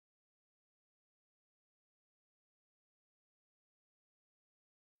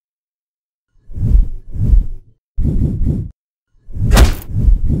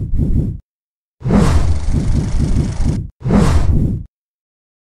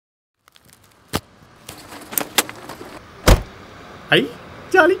ஐ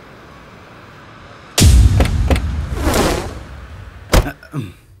jolly.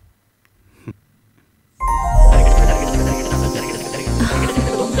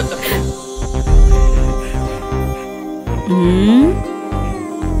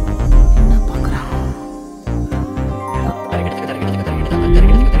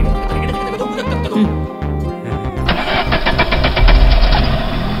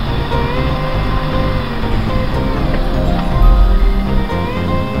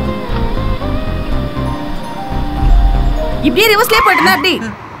 இப்படியே ரிவர்ஸ்லயே போயிட்டு இருந்தா அப்படி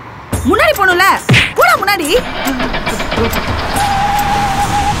முன்னாடி போணும்ல, போடா முன்னாடி.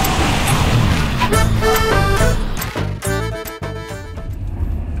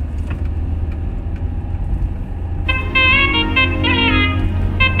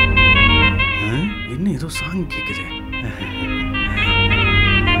 என்ன ஏதோ சாங் கேக்குது.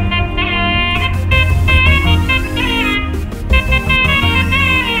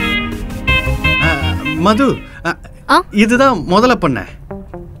 மது, இதுதான் முதல்ல பண்ண.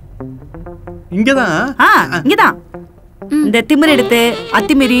 இங்கதான் இங்கதான் இந்த திமிர் எடுத்து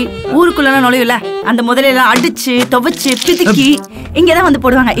அத்திமீறி ஊருக்குள்ள நுழையுல, அந்த முதலையெல்லாம் அடிச்சு துவைச்சு பிதுக்கி இங்கதான் வந்து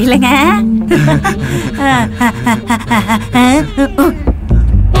போடுவாங்க இல்லைங்க.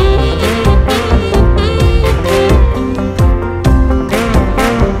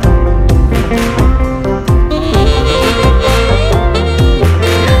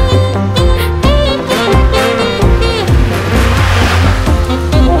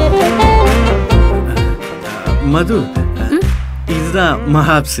 மது, இதுதான்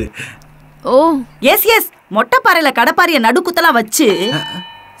மஹாப்ஸ். ஓ எஸ் எஸ். மொட்டை பாறையில கடப்பாரிய நடுக்குத்தலா வச்சு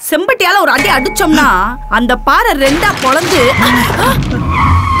செம்பட்டியால ஒரு அடி அடிச்சோம்னா அந்த பாறை ரெண்டா பொளந்து.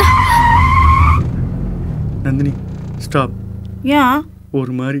 நந்தினி ஸ்டாப். ஏன்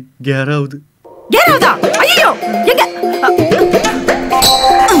ஒரு மாதிரி கேராவுது? கேராவுதா? ஐயோ எங்க?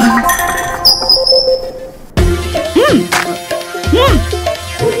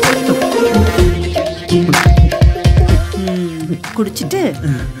 குடிச்சிட்டு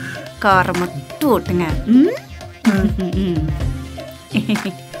காரை மட்டும் ஓட்டுங்க.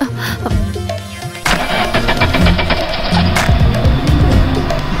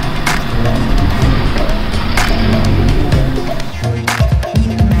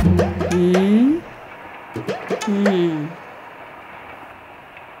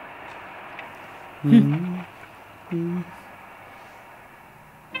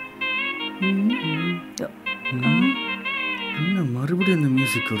 என்ன மறுபடியும் அந்த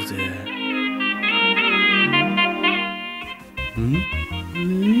மியூசிக் வருது?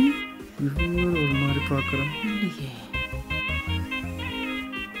 ஒரு மாதிரி பார்க்குறேன்.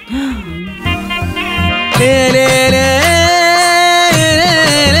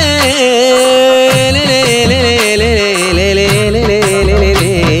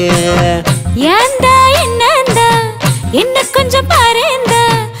 என்ன கொஞ்சம் பாருந்த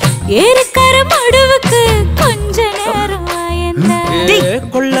ஏறுக்கார மடுவுக்கு கொஞ்ச நேரம்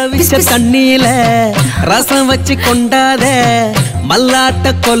கொள்ள விஷ தண்ணியில ரசம் வச்சு கொண்டாத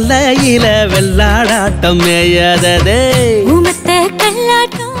மல்லாட்ட கொல்லையில வெள்ளாடாட்டம் மேயாததே. ஊமத்த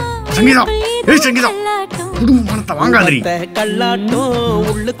கல்லாட்டம் சங்கீதம், ஏய் சங்கீதம், குடும்ப பணத்தை வாங்காதீ. கல்லாட்டம்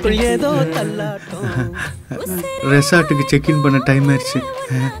உள்ளுக்குள் ஏதோ தள்ளாட்டம். ரெசார்ட்டுக்கு செக்இன் பண்ண டைம் ஆயிடுச்சு,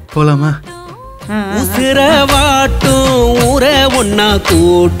 போலாமா? உசிர வாட்டும் ஊர ஒன்னா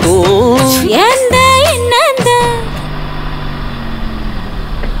கூட்டும். எந்த என்னந்த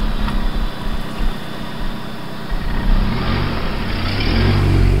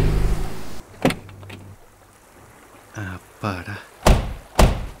அப்பாடா.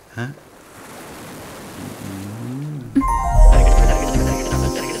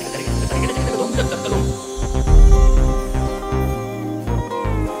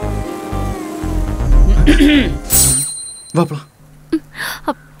 வா போலாம்.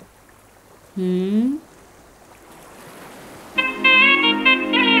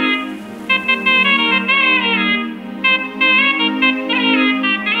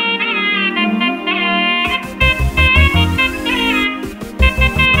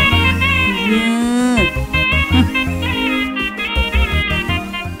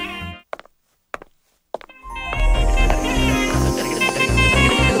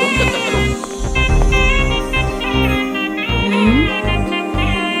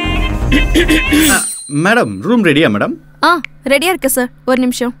 மேடம், ரூம் ரெடியா மேடம்? ரெடியா இருக்கு சார். ஒரு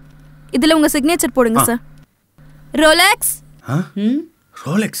நிமிஷம், இதுல உங்க சிக்னேச்சர் போடுங்க சார். ரோலெக்ஸ்.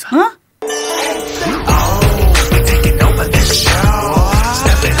 ரோலெக்ஸ்?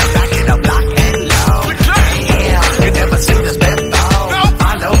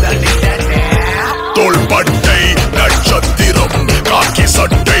 தோள்பட்டை நட்சத்திரம்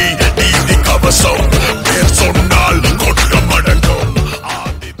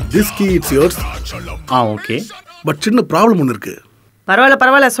key it's yours. Okay. But சின்ன ப்ராப்ளம் ஒன்று இருக்கு.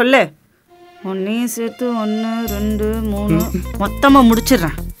 பரவாயில்ல சொல்லு. 1 சேர்த்து 1 2 3 மொத்தமாக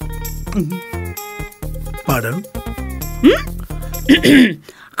முடிச்சிடுறேன். பாடன்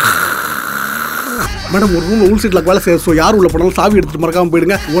மேடம், ஒரு ரூம் உள் சீட் லாக் வேலை செய்யும். ஸோ யார் உள்ள போனாலும் சாவி எடுத்துட்டு மறக்காம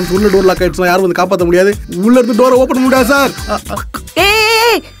போயிடுங்க. ஒன்ஸ் உள்ள டோர் லாக் ஆயிடுச்சுன்னா யாரும் வந்து காப்பாற்ற முடியாது. உள்ள இருந்து டோரை ஓப்பன் பண்ண முடியாது சார்.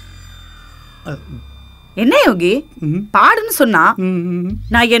 என்ன யோகி பாடுன்னு சொன்னா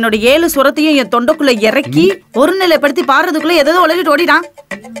நான் என்னோட 7 சுரத்தையும் என் தொண்டைக்குள்ள இறக்கி ஒரு நிலைப்படுத்தி பாடுறதுக்குள்ள ஏதாவது உளறிட்டு ஓடிடான்.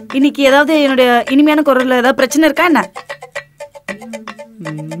 இன்னைக்கு ஏதாவது என்னுடைய இனிமையான குரல்ல ஏதாவது பிரச்சனை இருக்கா என்ன?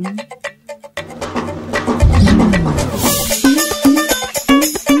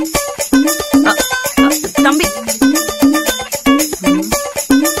 தம்பி,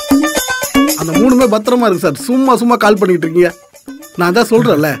 அந்த 3மே பத்திரமா இருக்கு சார். சும்மா கால் பண்ணிட்டு இருக்கீங்க. நான் தான்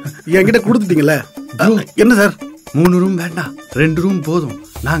சொல்றேன்ல, என்கிட்ட கொடுத்துட்டீங்கல்ல. என்ன சார்? 3 ரூம் வேண்டாம், 2 ரூம் போதும்.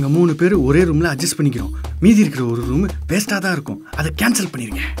 நாங்க 3 பேர் ஒரே ரூம்ல அட்ஜஸ்ட் பண்ணிக்கிறோம். மீதி இருக்கிற ஒரு ரூம் வேஸ்டா தான் இருக்கும். அதை கேன்சல்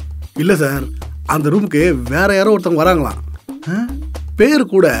பண்ணிருங்க. இல்ல சார், அந்த ரூமுக்கு வேற யாரோ ஒருத்தவங்க வராங்களாம். பேரு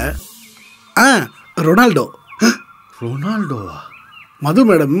கூட ரொனால்டோ. ரொனால்டோவா? மது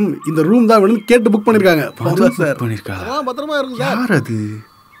மேடம் இந்த ரூம் தான் வேணும்னு கேட்டு புக் பண்ணிருக்காங்க. பத்திரமா இருக்கு சார். யார் அது?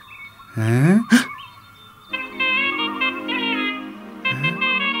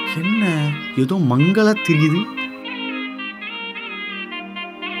 என்ன ஏதோ மங்களா தெரியுது.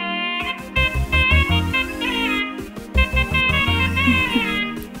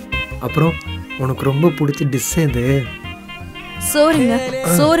 அப்புறம் உனக்கு ரொம்ப பிடிச்ச டிஷ் இது? சோறுங்க.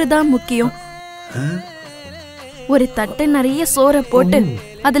 சோறு தான் முக்கியம். ஒரு தட்டு நிறைய சோறை போட்டு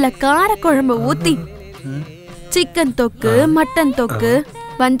அதுல கார குழம்பு ஊத்தி சிக்கன் தொக்கு, மட்டன் தொக்கு,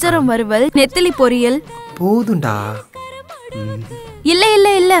 வஞ்சரம் வறுவல், நெத்திலி பொரியல். போதும்டா. இல்ல இல்ல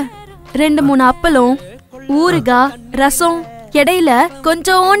இல்ல 2-3 அப்பளம், ஊறுகாய், ரசம், இடையில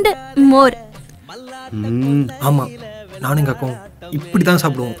கொஞ்சோண்டு மோர். ஆமா, நானும் எங்க அக்காவும் இப்படிதான்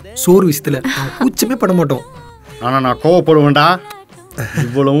சாப்பிடுவோம். சோறு விஷயத்துல கூச்சமே பட மாட்டோம். ஆனா நான் கோவப்படுவேன்டா.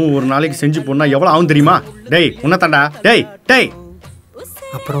 இவ்வளவும் ஒரு நாளைக்கு செஞ்சு போனா எவ்வளவு ஆகும் தெரியுமா? டேய் உன்னதாண்டா. டேய்.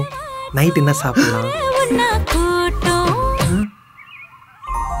 அப்புறம் நைட் என்ன சாப்பிடலாம்?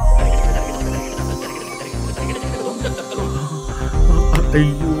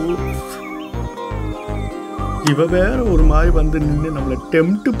 ஐயோ, இவ வேற ஒரு மாதிரி வந்து நின்று நம்மள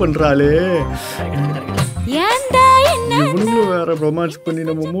டெம்ப்ட் பண்றாளே. இவனுங்களும் வேற ரொமான்ஸ் பண்ணி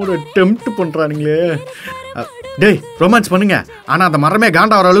நம்ம மூட டெம்ப்ட் பண்றானுங்களே. டேய் ரொமான்ஸ் பண்ணுங்க, ஆனா அந்த மரமே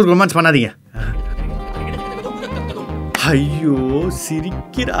காண்டா வர அளவுக்கு ரொமான்ஸ் பண்ணாதீங்க. ஐயோ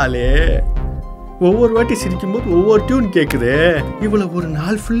சிரிக்கிறாளே. ஒவ்வொரு வாட்டி சிரிக்கும் போது ஒவ்வொரு டியூன் கேக்குது. இவளை ஒரு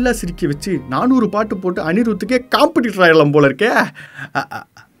நாள் ஃபுல்லா சிரிக்க வச்சு 400 பாட்டு போட்டு அனிருத்துக்கே காம்படிட்டர் ஆயிடலாம் போல இருக்கே.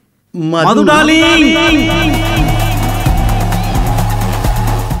 மது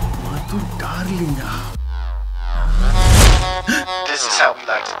டார்லிங்கா. This is how we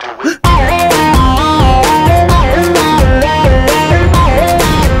like to do it.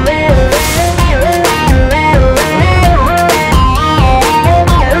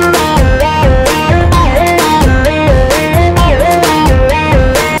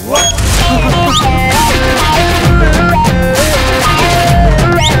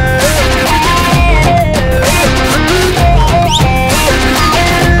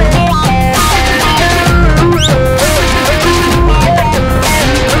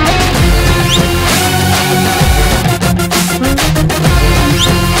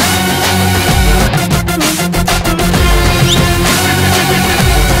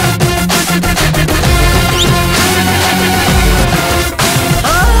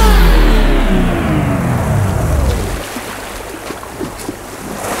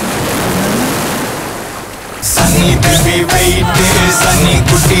 Sunny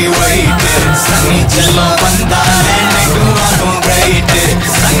kutti white, sunny jello bandale nedu agum bright,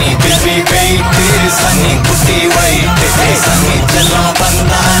 sunny baby wait, sunny kutti white, sunny jello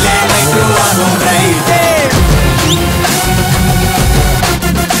bandale nedu agum bright.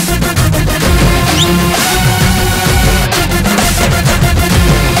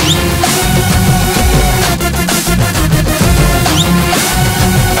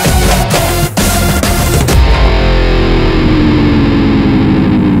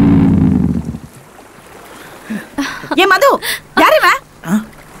 ஏ மது, யாரு இவன்?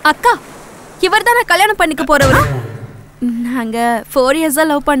 அக்கா, இவர் தானே கல்யாணம் பண்ணிக்க போறவர். நாங்க 4 இயர்ஸா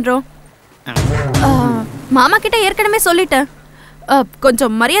லவ் பண்றோம். மாமா கிட்ட ஏற்கனவே சொல்லிட்டேன்.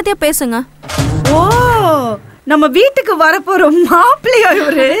 கொஞ்சம் மரியாதையா பேசுங்க. ஓ, நம்ம வீட்டுக்கு வரப்போற மாப்பிள்ளையா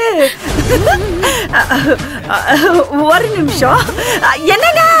இவரு? ஒரு நிமிஷம்.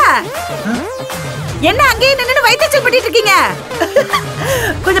 என்னங்க என்ன அங்கேயே நின்னு வைத்தியச்சல் பண்ணிட்டு இருக்கீங்க?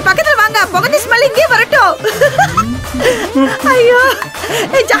 கொஞ்சம் பக்கத்துல வாங்க, புகை ஸ்மெல் இங்கே வரட்டும். ஐயோ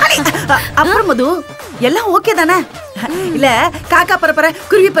ஜாலி. அப்புறம் மது எல்லாம் ஓகே தானே? இல்ல காக்கா பரப்பர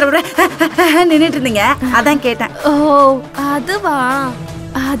குருவி பரப்பர நின்னுட்டு இருந்தீங்க, அதான் கேட்டேன். ஓ அதுவா,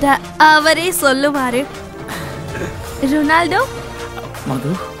 அத அவரே சொல்லுவாரு. ரொனால்டோ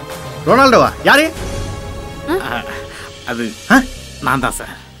மது. ரொனால்டோவா? யாரு அது? நான் தான்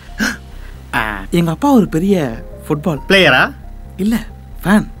சார். எங்க அப்பா ஒரு பெரிய ஃபுட்பால் பிளேயரா? இல்ல,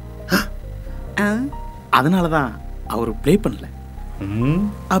 ஃபேன். அதனால தான் அவர் ப்ளே பண்ணல.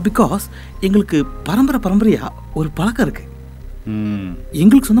 பிகாஸ் எங்களுக்கு பரம்பரையா ஒரு பழக்கம் இருக்கு.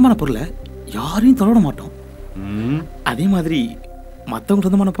 எங்களுக்கு சொந்தமான பொருளை யாரையும் தொட மாட்டோம். அதே மாதிரி மற்றவங்க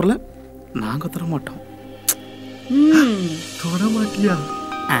சொந்தமான பொருளை நாங்க தொட மாட்டோம். தொட மாட்டியா?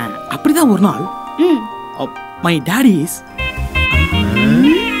 அப்படிதான் ஒரு நாள் மை டாடி இஸ்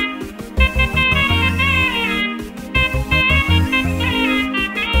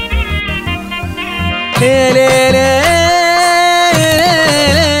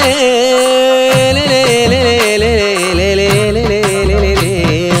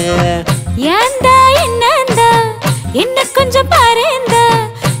என்ன கொஞ்சம் பாருந்த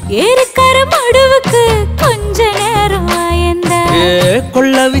ஏறுக்கார மடுவுக்கு கொஞ்ச நேரம் ஆயந்த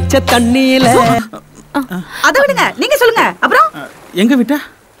கொள்ள விச்ச தண்ணியில. அத விடுங்க, நீங்க சொல்லுங்க. அப்புறம் எங்க விட்டா?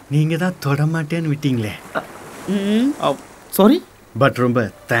 நீங்க தான் தொட மாட்டேன்னு விட்டீங்களே. சாரி, பட் ரொம்ப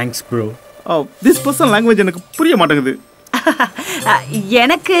thanks bro. This person language எனக்கு புரிய மாட்டேங்குது.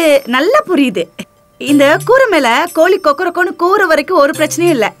 எனக்கு நல்லா புரியுது. இந்த கூரை மேல கோழி கொக்கரக்கோன்னு கூற வரைக்கும் ஒரு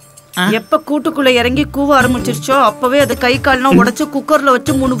பிரச்சனையும் இல்ல. எப்ப கூட்டுக்குள்ள இறங்கி கூவ ஆரம்பிச்சிருச்சோ அப்பவே அது கை கால்லாம் உடைச்சு குக்கர்ல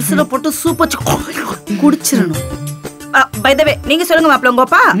வச்சு 3 விசில போட்டு சூப் வச்சு குடிச்சிடணும். பை தி வே, நீங்க சொல்லுங்க மாப்ள, உங்க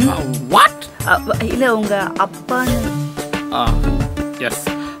அப்பா? வாட்? இல்ல உங்க அப்பா. S,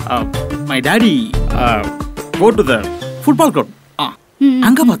 my daddy go to the football club.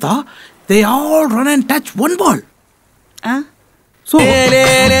 அங்க பார்த்தா they all run and touch one ball. So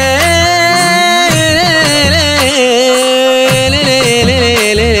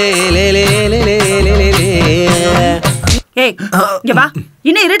ஏய் இங்க வா,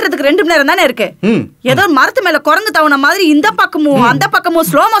 இன்னும் இருட்டுறதுக்கு 2 மணி நேரம் தானே இருக்கு. ஏதோ மரத்து மேல குரங்கு தவண மாதிரி இந்த பக்கமும் அந்த பக்கமும்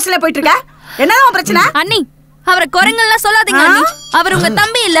ஸ்லோ மோஷன்ல போயிட்டு இருக்க. என்னதான் பிரச்சனை? அண்ணி, அவரை குரங்கெல்லாம் சொல்லாதீங்க அண்ணி. அவர் உங்க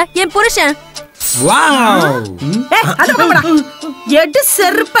தம்பி இல்ல, என் புருஷன். எடு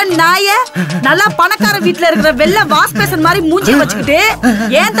செருப்ப நாய. நல்லா பணக்கார வீட்டுல இருக்கிற வெள்ள வாஷ் பேசன் மாதிரி மூஞ்சி வச்சுக்கிட்டு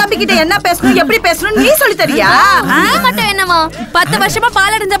ஏன் தம்பி கிட்ட என்ன பேசணும் எப்படி பேசணும் நீ சொல்லி தரியா? நீ மட்டும் என்னவா 10 வருஷமா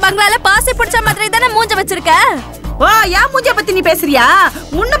பாலடைஞ்ச பங்களால பாசி பிடிச்ச மாதிரி தானே மூஞ்ச வச்சிருக்க. ஓ, ஏன் மூஞ்சிய பத்தி நீ பேசுறியா?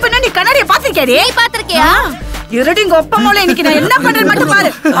 முன்ன பின்ன நீ கண்ணாடிய பாத்திருக்கியாடி? நீ பாத்திருக்கியா? இருடி உங்க ஒப்ப மூளை, இன்னைக்கு நான் என்ன பண்றேன்னு மட்டும் பாரு.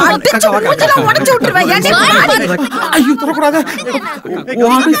 அடிச்சு மூஞ்சில உடைச்சு விட்டுருவேன். ஐயோ தொடக்கூடாது.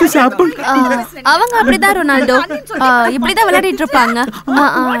 What is this happen? அவங்க அப்படிதான் ரொனால்டோ, இப்படிதான் விளையாடிட்டு இருப்பாங்க.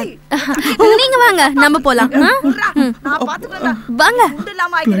 நீங்க வாங்க, நம்ம போலாம். வாங்க.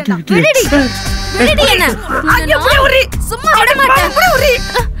 விடுடி விடுடி. என்ன சும்மா விட மாட்டேன்.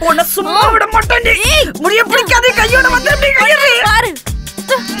 உன்னை சும்மா விட மாட்டேன். முடிய பிடிக்காத கையோட வந்து பாரு.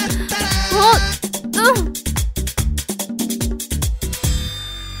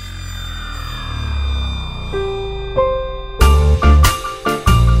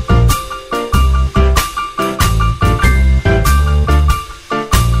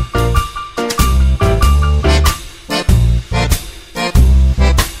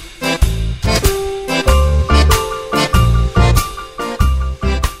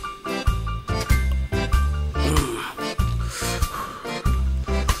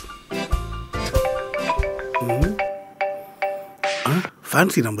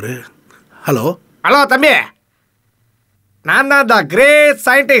 Fancy number. ஹலோ ஹலோ தம்பி, நான் தான் த கிரேட்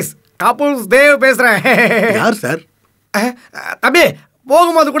சயின்டிஸ்ட் கபூல்ஸ் தேவ் பேசுகிறேன். யார் சார்? தம்பி,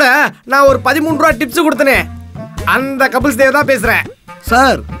 போகும்போது கூட நான் ஒரு 13 ரூபா டிப்ஸ் கொடுத்தனே, அந்த கபூல்ஸ் தேவ் தான் பேசுகிறேன்.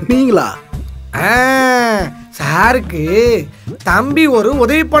 சார் நீங்களா? சாருக்கு தம்பி ஒரு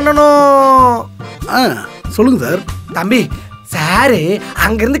உதவி பண்ணணும். சொல்லுங்க சார். தம்பி, சாரு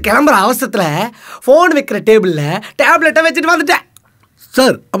அங்கிருந்து கிளம்புற அவசரத்துல போன் வைக்கிற டேபிள்ல டேப்லெட்டை வச்சுட்டு வந்துட்டேன்.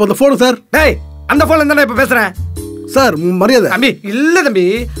 சார் அப்ப அந்த போன் சார். டேய், அந்த போன்ல இருந்தா இப்ப பேசுறேன் சார். மரியாதை. தம்பி இல்ல தம்பி,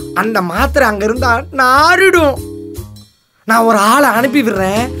 அந்த மாத்திரை அங்க இருந்தா நாரிடும். நான் ஒரு ஆளை அனுப்பி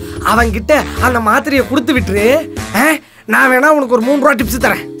விடுறேன், அவன்கிட்ட அந்த மாத்திரையை கொடுத்து விட்டுரு. நான் வேணா உனக்கு ஒரு 3 ரூபா டிப்ஸ்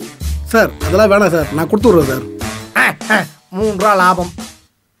தரேன். சார் அதெல்லாம் வேணாம் சார், நான் கொடுத்து விடுறேன் சார். 3 ரூபா லாபம்.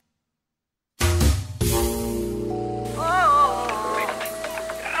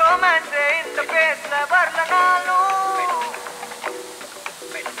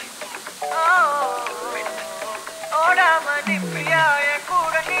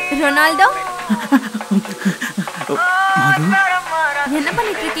 ரொனால்டோ என்ன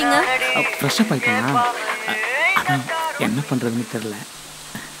பண்ணிட்டு இருக்கீங்க? Fresh up ஆயிட்டேனா? ஆனால் என்ன பண்ணுறதுன்னு தெரியல.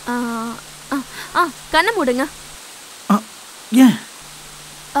 கண்ணை மூடுங்க. ஏன்?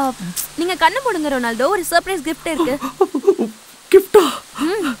 நீங்க கண்ணை மூடுங்க ரொனால்டோ. ஒரு சர்ப்ரைஸ் கிஃப்ட் இருக்கு. கிஃப்டா?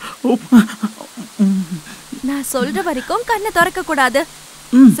 நான் சொல்ற வரைக்கும் கண்ணை திறக்க கூடாது.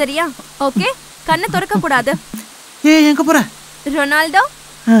 சரியா? ஓகே, கண்ணை திறக்க கூடாது. ஏய், எங்க போற? ரொனால்டோ,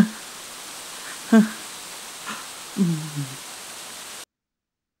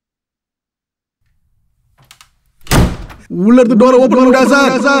 உள்ள இருந்து டோரை ஓபன் பண்ணுடா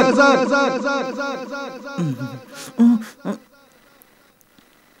சார்.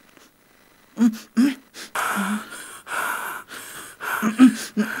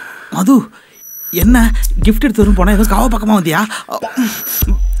 மது, என்ன கிஃப்ட் எடுத்து வரும் போனா ஏதோ காவ பக்கமா வந்தியா?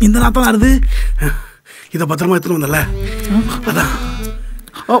 இந்த நாத்தம் வருது. இதை பத்திரமா எடுத்துட்டு வந்தல, அதான்.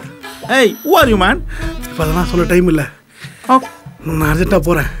 ஏய், who are you man? இப்போ அதெல்லாம் சொல்ல டைம் இல்லை. நான் அர்ஜென்ட்டாக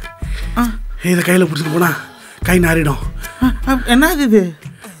போகிறேன். இதை கையில் பிடிச்சிட்டு போனா கை நாரிடும். என்ன இது?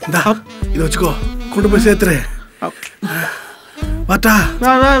 இந்தா, இதை வச்சுக்கோ, கொண்டு போய் சேர்த்துரு. வாட்டா.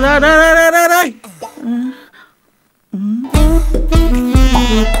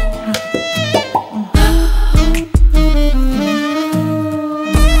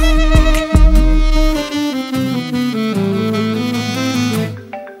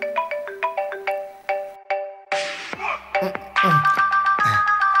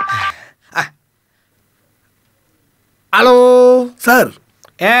 Hello sir.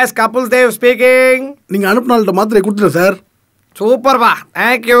 S, Kapil Dev speaking. நீங்கள் அனுப்பினால்கிட்ட மாத்திரை கொடுத்துட்டேன் சார். சூப்பர்ப்பா,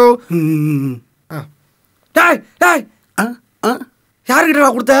 தேங்க்யூ. டேய் டேய், யாருக்கிட்ட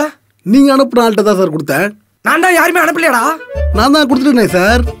கொடுத்த? நீங்கள் அனுப்பினால்கிட்ட தான் சார் கொடுத்தேன். நான் தான் யாருமே அனுப்பலையாடா. நான் தான் கொடுத்துட்டேன்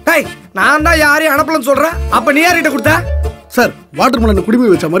சார். டேய், நான் தான் யாரையும் அனுப்பலன்னு சொல்கிறேன். அப்போ நீ யார்கிட்ட கொடுத்த? சார், வாட்டர் மெலன்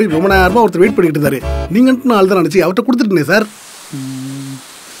குடிமை வச்ச மாதிரி ரொம்ப நேரமாக ஒருத்தர் வெயிட் பண்ணிக்கிட்டு இருந்தாரு. நீங்கள் அனுப்பின ஆள் தான் நினச்சி அவர்கிட்ட கொடுத்துட்டேன் சார்.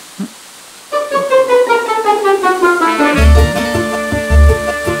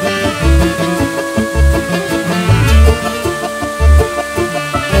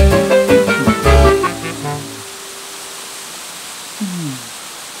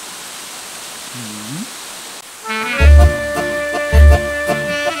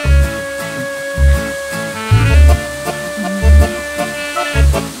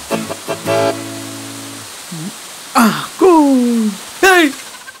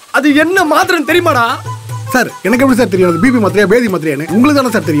 அது என்ன மாத்திரம் தெரியுமாடா? சார், எனக்கு எப்படி சார் தெரியும்? அது பிபி மாத்திரையா பேதி மாத்திரையானு உங்களுக்கு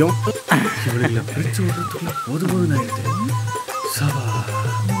தானே சார் தெரியும்.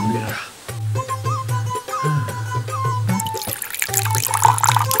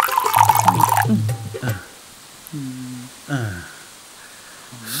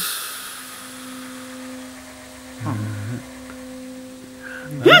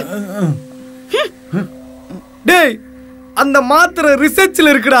 டேய், அந்த மாத்திரை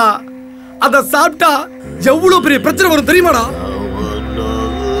ரிசர்ச்ல இருக்குடா. அத சாப்பிட்டா எவ்வளவு பெரிய பிரச்சனை வரும் தெரியுமாடா?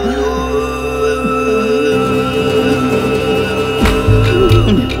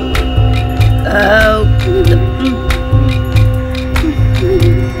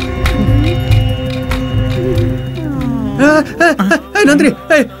 நந்தினி,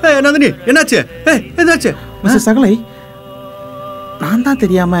 நந்தினி, என்னாச்சு? என்னாச்சு? மிஸ்டர் சகலை, நான் தான்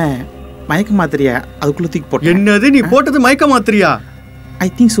தெரியாம மயக்க மாத்திரையா அதுக்குள்ள தூக்கி போட்டேன். என்னது, நீ போட்டது மயக்க மாத்திரையா? I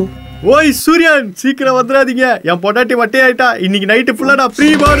think so. ஓய் சூரியன், சீக்கிரம் வந்துடாதீங்க. என் பொட்டாட்டி வட்டே ஆயிட்டா. இன்னைக்கு நைட்டு ஃபுல்லா நான் ஃப்ரீ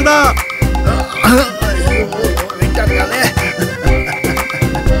பேர்டு தான்.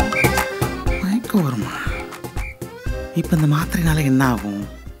 மயக்கம் வருமா? இப்போ இந்த மாத்திரைனால என்ன ஆகும்?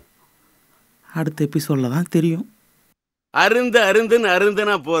 அடுத்த எபிசோட்ல தான் தெரியும். அருந்துன்னு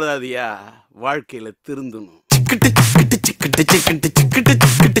அருந்துனா போதாதியா, வாழ்க்கையில திருந்தணும்.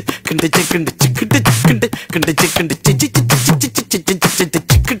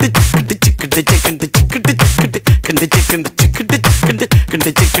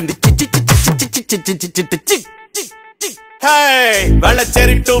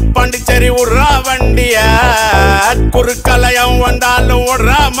 வெள்ளச்சேரி டு பாண்டிச்சேரி விடுறா வண்டியா, குறுக்கலையம் வந்தாலும்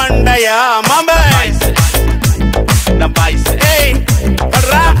விடுறா மண்டையா. மாமே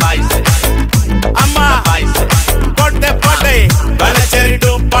அம்மா போட்டே வெள்ளச்சேரி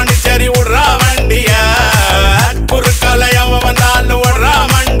டு பாண்டிச்சேரி விடுறா வண்டியா, குறுக்கலையம் வந்தாலும் விடுறா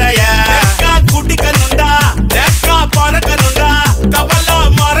மண்டையா. குடிக்கணுண்டா, பறக்கணுண்டா, கவலை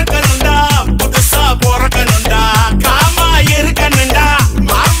மறக்கணுண்டா, புதுசா பிறக்கணுண்டா, காமா இருக்கணுண்டா,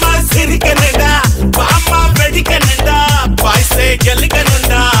 மாமா சிரிக்கணுண்டா, மாமா வெடிக்கணுண்டா, பாய்ஸே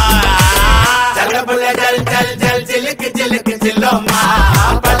கெலிக்கணுண்டா. ஜல் ஜல் ஜல் ஜிலுக்கு ஜிலுக்கு